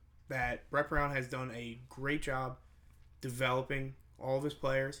that Brett Brown has done a great job developing all of his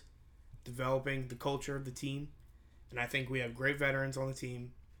players, developing the culture of the team, and I think we have great veterans on the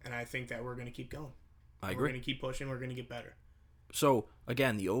team, and I think that we're going to keep going. I We're agree. going to keep pushing. We're going to get better. So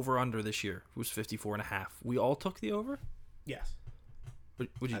again, the over under this year was 54.5. We all took the over. Yes.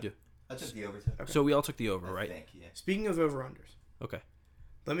 What'd you do? I took the over too. Okay. So we all took the over, right? Thank you. Speaking of over-unders, Okay.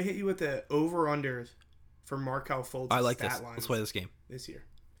 let me hit you with the over-unders for Markelle Fultz I like stat this. lines Let's play this game. this year.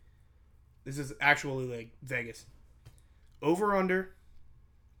 This is actually like Vegas. Over-under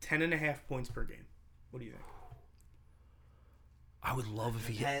 10.5 points per game. What do you think? I would love if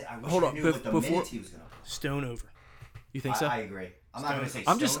he. I wish Hold I on, knew what the before minutes he was gonna play. Stone over. You think so? I agree. I'm not gonna say.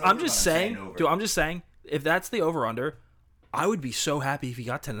 I'm just stone over, saying, but I'm dude. I'm just saying, if that's the over under, I would be so happy if he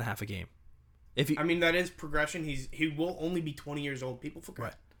got 10.5 a game. If he, I mean, that is progression. He will only be 20 years old. People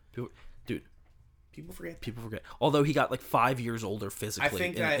forget. right, dude. People forget. People forget. Although he got like 5 years older physically I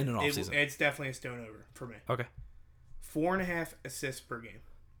think that in an offseason. it's definitely a stone over for me. Okay, 4.5 assists per game.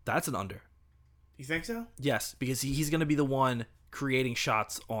 that's an under. You think so? Yes, because he's going to be the one creating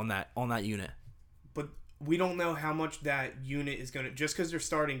shots on that unit. But we don't know how much that unit is going to... Just because they're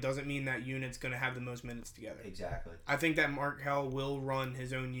starting doesn't mean that unit's going to have the most minutes together. Exactly. I think that Markel will run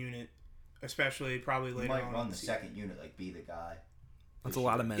his own unit, especially probably later on. He might run the second unit, like, be the guy. That's a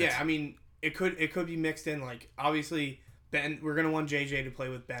lot of minutes. Yeah, I mean, it could be mixed in. Like, obviously, Ben. We're going to want JJ to play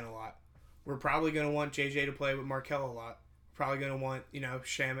with Ben a lot. We're probably going to want JJ to play with Markel a lot. Probably going to want,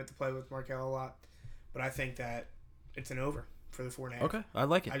 Shamit to play with Markel a lot. But I think that it's an over for the 4.5. Okay, I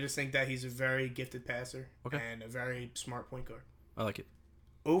like it. I just think that he's a very gifted passer and a very smart point guard. I like it.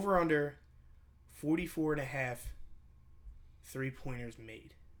 Over under 44.5 3-pointers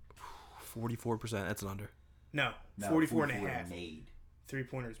made. 44%. That's an under. No, 44.5 made.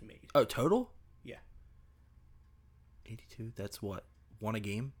 3-pointers made. Oh, total? Yeah. 82. That's what? 1 a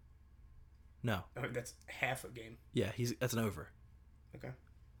game? No. Oh, that's half a game. Yeah, that's an over. Okay.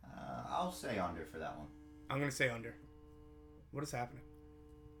 I'll say under for that one. I'm going to say under. What is happening?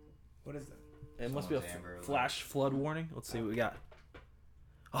 What is that? It must be a Amber alert. flash flood warning. Let's see what we got.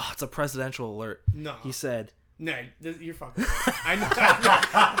 Oh, it's a presidential alert. No. He said... No, you're fucking. I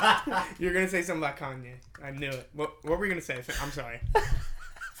know. You're gonna say something about Kanye. I knew it. What were you gonna say? I'm sorry.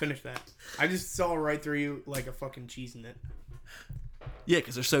 Finish that. I just saw right through you like a fucking cheese in it. Yeah,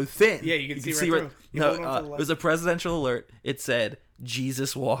 because they're so thin. Yeah, you can see right through. You hold on to the it left. was a presidential alert. It said,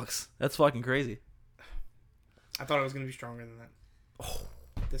 Jesus walks. That's fucking crazy. I thought it was gonna be stronger than that. Oh,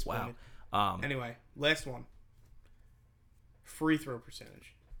 This wow. point. Anyway, last one. Free throw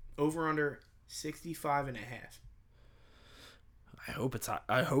percentage. Over under 65.5. I hope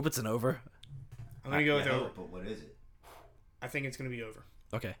it's an over. I'm gonna go with over. But what is it? I think it's gonna be over.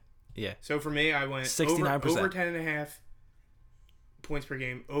 Okay. Yeah. So for me, I went 69%. over 10.5 points per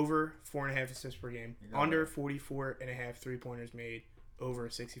game, over 4.5 assists per game, under 44.5 3-pointers made, over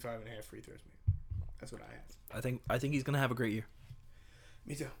 65.5 free throws made. That's what I have. I think he's gonna have a great year.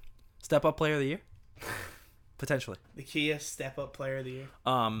 Me too. Step up player of the year? Potentially. The Kia step up player of the year.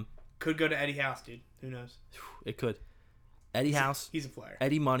 Could go to Eddie House, dude. Who knows? It could. Eddie House. He's a player.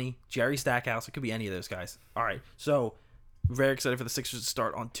 Eddie Money. Jerry Stackhouse. It could be any of those guys. All right. So, very excited for the Sixers to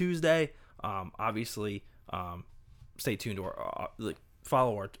start on Tuesday. Obviously, stay tuned to our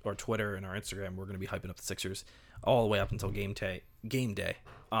follow our Twitter and our Instagram. We're going to be hyping up the Sixers all the way up until game day.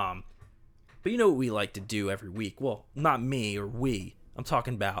 But you know what we like to do every week? Well, not me or we. I'm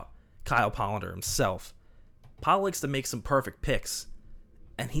talking about Kyle Pollender himself. Paul likes to make some perfect picks,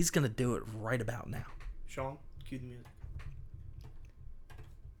 and he's going to do it right about now. Sean, cue the music.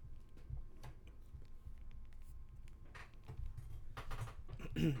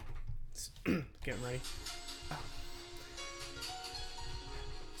 Getting ready.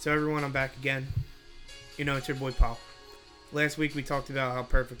 So everyone, I'm back again. It's your boy Paul. Last week we talked about how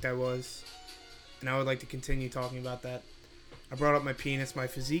perfect I was, and I would like to continue talking about that. I brought up my penis, my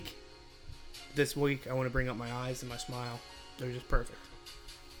physique. This week I want to bring up my eyes and my smile. They're just perfect.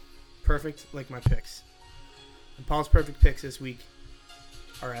 Perfect like my picks. And Paul's perfect picks this week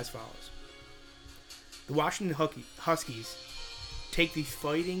are as follows. The Washington Huskies take the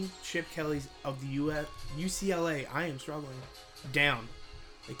fighting Chip Kellys of the UCLA. I am struggling. Down.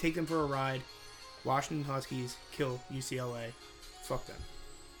 They take them for a ride. Washington Huskies kill UCLA. Fuck them.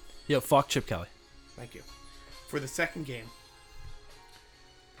 Yo, fuck Chip Kelly. Thank you. For the second game,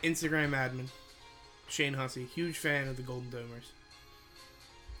 Instagram admin Shane Hussey, huge fan of the Golden Domers.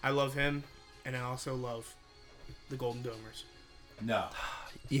 I love him, and I also love the Golden Domers. No.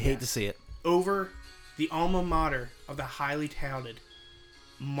 You hate to see it. Over the alma mater of the highly touted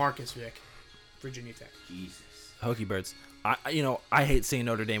Marcus Vick, Virginia Tech. Jesus. Hokie Birds. I hate seeing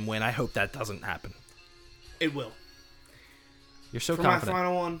Notre Dame win. I hope that doesn't happen. It will. You're so For confident. my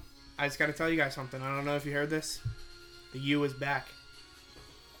final one, I just got to tell you guys something. I don't know if you heard this. The U is back.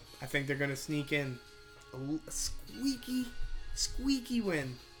 I think they're going to sneak in a squeaky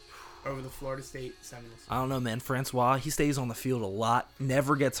win over the Florida State Seminoles. I don't know, man. Francois, he stays on the field a lot.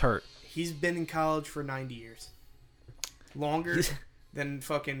 Never gets hurt. He's been in college for 90 years. Longer than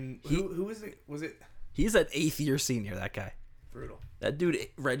fucking... Who was it? Was it... He's an 8th year senior, that guy. Brutal. That dude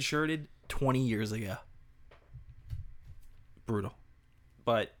redshirted 20 years ago. Brutal.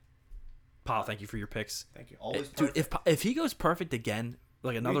 But, Paul, thank you for your picks. Thank you. Always Dude, perfect. if he goes perfect again,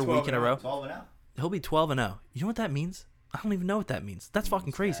 like another 12 week in a and row, 12 and out. he'll be 12-0. You know what that means? I don't even know what that means. That's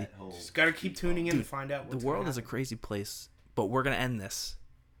fucking crazy. Just got to keep tuning in to find out The what's world gonna is a happen. crazy place, But we're going to end this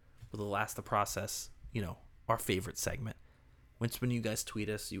with the last to process, our favorite segment. When you guys tweet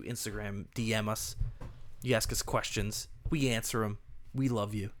us, you Instagram, DM us, you ask us questions, we answer them. We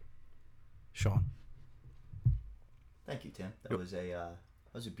love you. Sean. Thank you, Tim. That was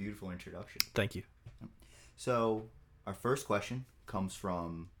a beautiful introduction. Thank you. So, our first question comes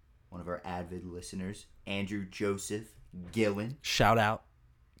from one of our avid listeners, Andrew Joseph Gillen. Shout out,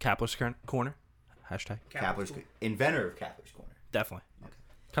 Kapler's Corner. Hashtag. Kapler's inventor of Kapler's Corner. Definitely. Okay.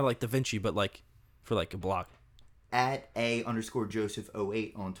 Kind of like Da Vinci, but for a blog. At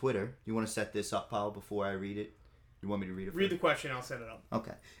 @A_Joseph08 on Twitter. You want to set this up, Paul, before I read it? You want me to read it? Read the question. I'll set it up.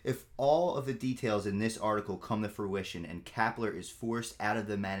 Okay. If all of the details in this article come to fruition and Kapler is forced out of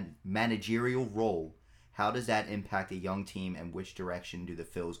the managerial role, how does that impact a young team, and which direction do the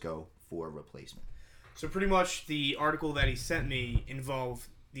Phils go for a replacement? So pretty much the article that he sent me involved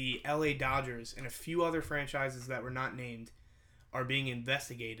the LA Dodgers and a few other franchises that were not named are being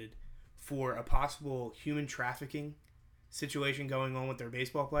investigated for a possible human trafficking situation going on with their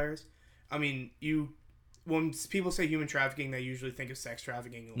baseball players. I mean, when people say human trafficking, they usually think of sex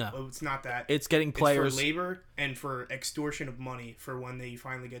trafficking. No. It's not that. It's getting players. It's for labor and for extortion of money for when they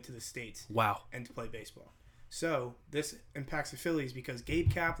finally get to the States. Wow. And to play baseball. So this impacts the Phillies because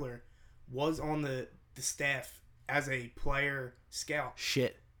Gabe Kapler was on the staff as a player scout.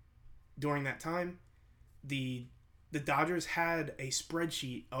 Shit. During that time, the Dodgers had a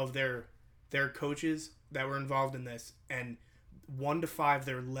spreadsheet of their coaches that were involved in this, and 1 to 5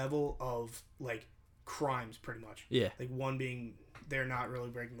 their level of crimes, pretty much. Yeah. 1 being they're not really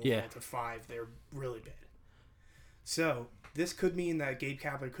breaking the law, to 5 they're really bad. So this could mean that Gabe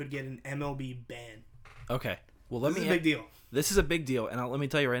Kapler could get an MLB ban. Okay. Well, This is a big deal. This is a big deal, and let me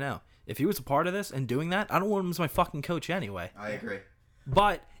tell you right now, if he was a part of this and doing that, I don't want him as my fucking coach anyway. I agree.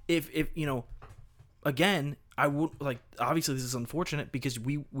 But if again, I would obviously this is unfortunate because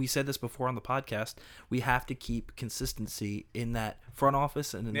we said this before on the podcast. We have to keep consistency in that front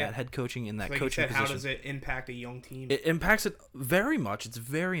office and in that head coaching, in that coaching position. How does it impact a young team? It impacts it very much. It's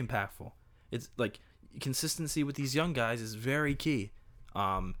very impactful. It's consistency with these young guys is very key.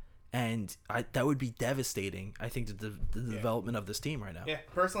 And that would be devastating, I think, to the development of this team right now. Yeah,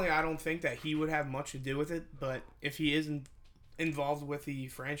 personally, I don't think that he would have much to do with it, but if he isn't involved with the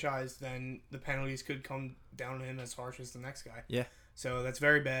franchise, then the penalties could come down to him as harsh as the next guy. Yeah. So that's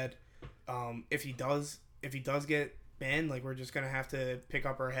very bad. If he does get banned, we're just gonna have to pick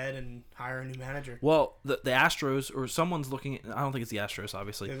up our head and hire a new manager. Well, the Astros or someone's looking at, I don't think it's the Astros,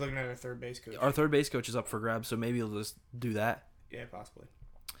 obviously. They're looking at our third base coach. Our third base coach is up for grabs, so maybe he'll just do that. Yeah, possibly.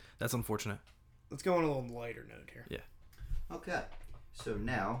 That's unfortunate. Let's go on a little lighter note here. Yeah. Okay. So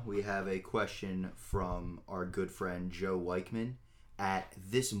now we have a question from our good friend Joe Weichman at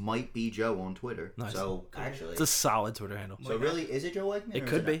This Might Be Joe on Twitter. Nice. So actually, it's a solid Twitter handle. So really, is it Joe Weichman? It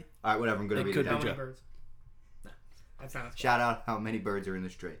could be. All right, whatever. I'm going to read it. It How could be many Joe. birds? No, that's not. Shout out how many birds are in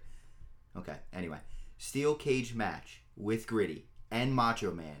this tree. Okay. Anyway, steel cage match with Gritty and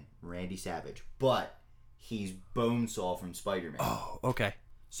Macho Man Randy Savage, but he's Bonesaw from Spider-Man. Oh, okay.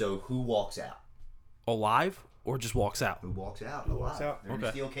 So who walks out? Alive or just walks out? Who walks out? Who walks out? They're in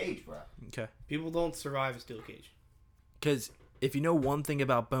a steel cage, bro. Okay. People don't survive a steel cage. Because if you know one thing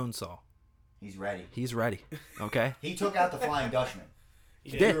about Bonesaw, He's ready. he's ready. Okay? He took out the Flying Dutchman.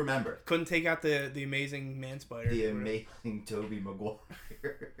 He If did. you remember. Couldn't take out the amazing man spider. The amazing Tobey Maguire.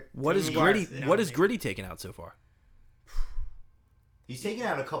 What is Maguire. Gritty? No, What is maybe. Gritty taken out so far? He's taken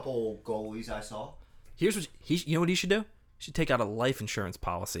out a couple goalies I saw. Here's what you know what he should do? He should take out a life insurance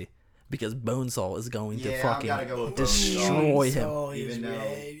policy because Bonesaw is going to Yeah, fucking I gotta go with destroy him. Bonesaw is Even though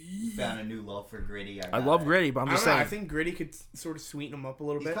ready. found a new love for Gritty. I love Gritty, but I'm I just don't know. saying. I think Gritty could sort of sweeten him up a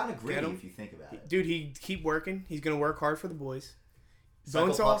little He's bit. kind of Get gritty him. if you think about it. Dude, he'd keep working. He's gonna work hard for the boys. Cycle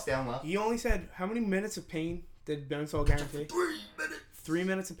pucks Bonesaw. down left. He only said how many minutes of pain did Bonesaw guarantee? 3 minutes. 3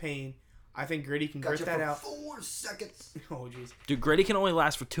 minutes of pain. I think Gritty can Got grit you that for out. 4 seconds. Oh jeez, Dude, Gritty can only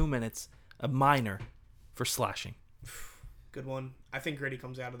last for 2 minutes. A minor for slashing. good one. I think Gritty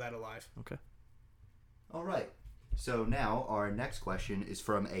comes out of that alive. Okay. All right. So now our next question is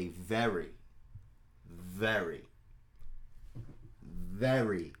from a very, very,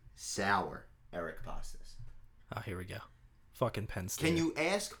 very sour Eric Pastas. Oh, here we go. Fucking Penn State. Can you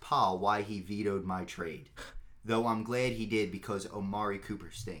ask Paul why he vetoed my trade? Though I'm glad he did because Omari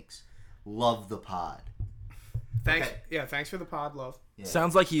Cooper stinks. Love the pod. Thanks. Okay. Yeah, thanks for the pod, love. Yeah.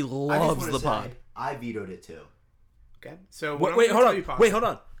 Sounds like he I just loves wanna the say, pod. I vetoed it too. Okay. So Wait, hold on. Wait, hold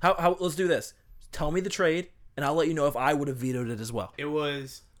on. How? Let's do this. Tell me the trade, and I'll let you know if I would have vetoed it as well. It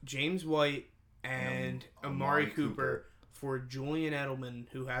was James White and Amari Cooper for Julian Edelman,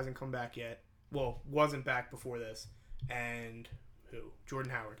 who hasn't come back yet. Well, wasn't back before this. and who?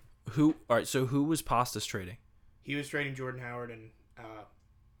 Jordan Howard. Who? All right. So who was Pastas trading He was trading Jordan Howard and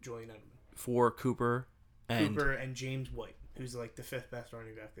Julian Edelman. for Cooper? And Cooper and James White, who's like the 5th best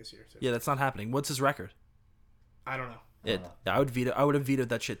running back this year. So. yeah, that's not happening. What's his record? I don't know. I would have vetoed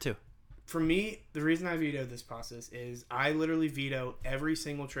that shit too. For me, the reason I vetoed this process is I literally veto every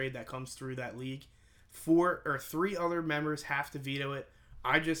single trade that comes through that league. 4 or 3 other members have to veto it.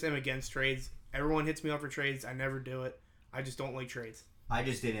 I just am against trades. Everyone hits me up for trades. I never do it. I just don't like trades. I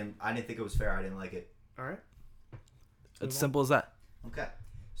didn't think it was fair. I didn't like it. All right. It's simple as that. Okay.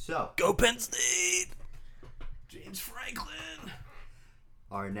 So, Go Penn State! James Franklin!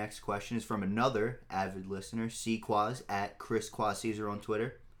 our next question is from another avid listener, Quaz at Chris Quaz Caesar on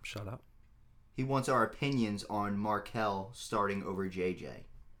Twitter. Shut up. He wants our opinions on Markell starting over JJ.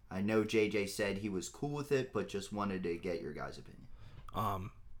 I know JJ said he was cool with it, but just wanted to get your guys' opinion.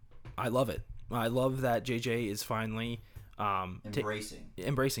 I love it. I love that JJ is finally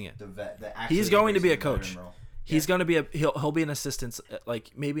embracing it. He's going to be a coach. He's going to be he'll be an assistant,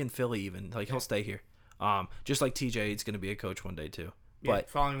 like maybe in Philly even. Like he'll stay here. Just like TJ, he's going to be a coach one day too. But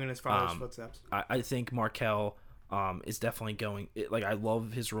following in his father's footsteps. I think Markell is definitely going. Like I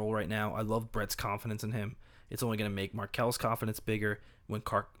love his role right now. I love Brett's confidence in him. It's only going to make Markell's confidence bigger. When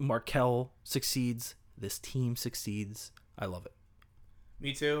Markell succeeds, this team succeeds. I love it.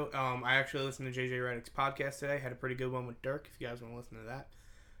 Me too. I actually listened to JJ Redick's podcast today. Had a pretty good one with Dirk, if you guys want to listen to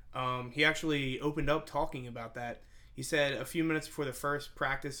that. He actually opened up talking about that. He said a few minutes before the first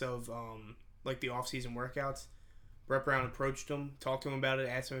practice of like the off-season workouts, Brett Brown approached him, talked to him about it,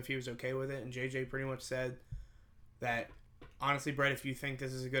 asked him if he was okay with it, and JJ pretty much said that, honestly, Brett, if you think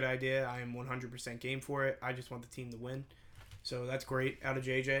this is a good idea, I am 100% game for it. I just want the team to win. So that's great out of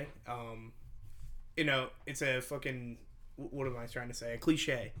JJ. It's a fucking, what am I trying to say? A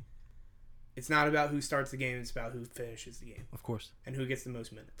cliche. It's not about who starts the game, it's about who finishes the game. Of course. And who gets the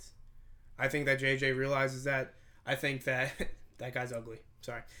most minutes. I think that JJ realizes that. I think that that guy's ugly.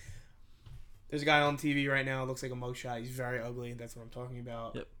 Sorry. There's a guy on TV right now, looks like a mugshot. He's very ugly. That's what I'm talking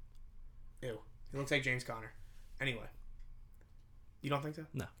about. Yep. Ew. He looks like James Conner. Anyway. You don't think so?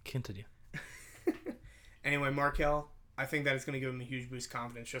 No. Continue. Anyway, Markell, I think that it's going to give him a huge boost of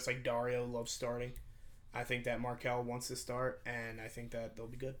confidence, just like Dario loves starting. I think that Markell wants to start, and I think that they'll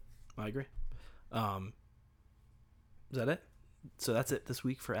be good. I agree. Is that it? So that's it this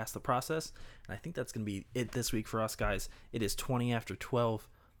week for Ask the Process. And I think that's going to be it this week for us, guys. It is 20 after 12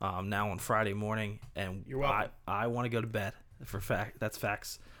 now on Friday morning, and you're welcome. I want to go to bed. For fact, that's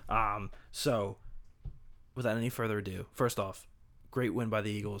facts. So without any further ado, first off, great win by the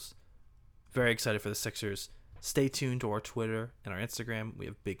Eagles. Very excited for the Sixers. Stay tuned to our Twitter and our Instagram. We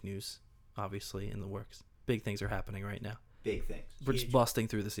have big news, obviously, in the works. Big things are happening right now. Big things. We're just busting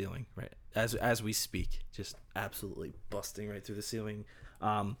through the ceiling, right? As we speak, just absolutely busting right through the ceiling.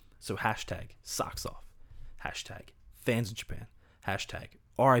 So hashtag socks off. Hashtag fans in Japan. Hashtag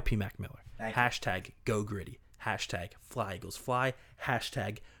RIP Mac Miller. Hashtag go gritty. Hashtag fly Eagles fly.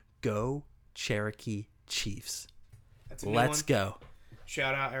 Hashtag go Cherokee Chiefs. Let's go.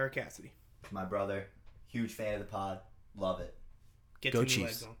 Shout out Eric Cassidy. My brother. Huge fan of the pod. Love it. Go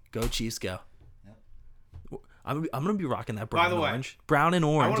Chiefs. Go Chiefs, go. Yep. I'm gonna be rocking that brown and orange. Brown and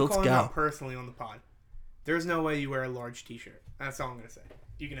orange. Let's go. I want to call him out personally on the pod. There's no way you wear a large T-shirt. That's all I'm gonna say.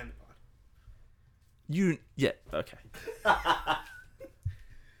 You can end the pod. Yeah. Okay.